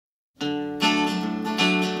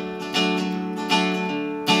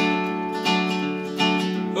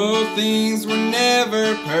things were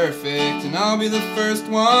never perfect, and I'll be the first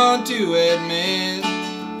one to admit,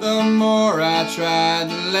 the more I tried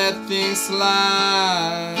to let things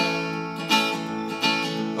slide,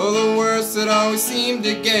 oh, the worse it always seemed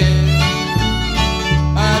to get.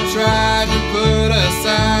 I tried to put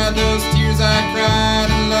aside those tears I cried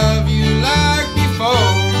and love you like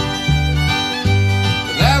before,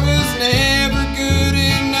 but that was never good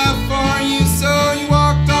enough for you, so you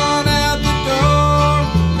walked on out the door.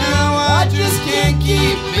 Now I just can't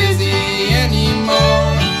keep busy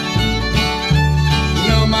anymore. You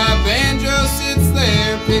know my banjo sits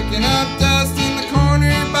there picking up dust in the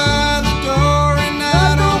corner by the door, and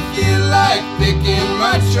I don't feel like picking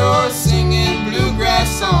much or singing bluegrass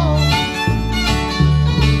songs.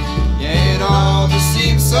 Yeah, it all just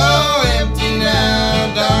seems so empty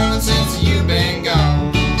now, darling, since you've been gone.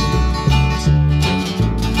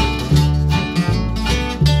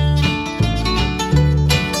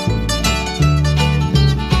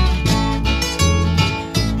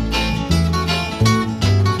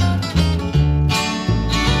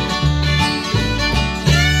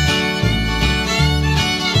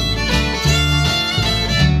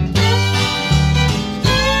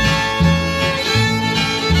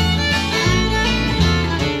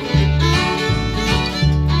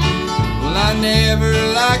 I never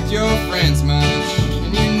liked your friends much,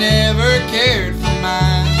 and you never cared for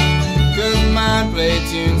mine, 'cause mine play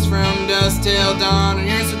tunes from dusk till dawn, and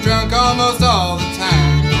you're so drunk almost all the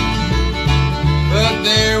time. But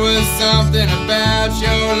there was something about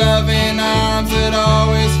your loving arms that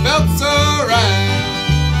always felt so right.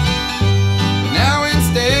 But now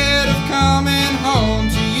instead of coming home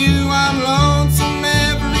to you, I'm lonesome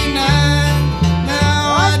every night.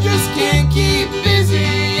 Now I just can't keep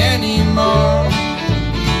busy anymore.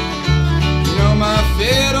 You know my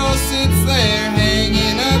fiddle sits there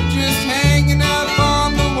hanging up, just hanging up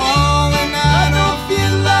on the wall, and I don't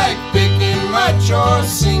feel like picking much or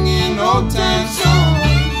singing old time songs.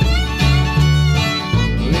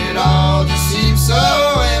 Well, it all just seems so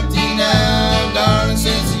empty now, darling,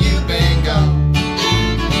 since you've been gone.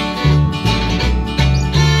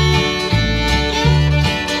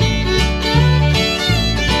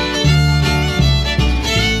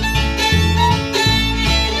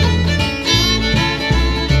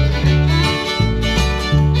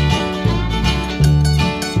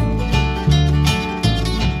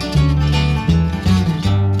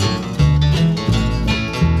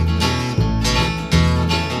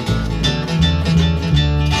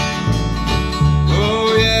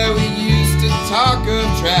 Talk of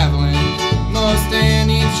traveling most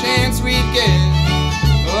any chance we'd get.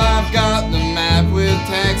 Well, I've got the map with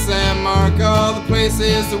tacks that mark all the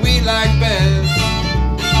places that we like best,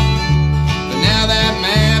 but now that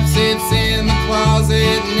map sits in the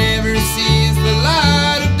closet and never sees the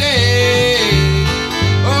light of day.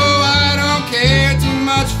 Oh, I don't care too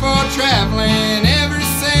much for traveling ever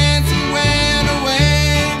since it went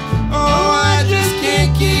away. Oh, I just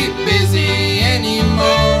can't keep busy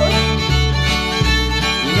anymore.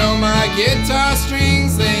 My guitar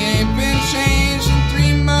strings, they ain't been changed in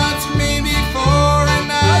 3 months, maybe 4,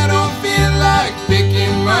 and I don't feel like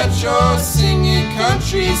picking much or singing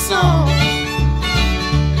country songs.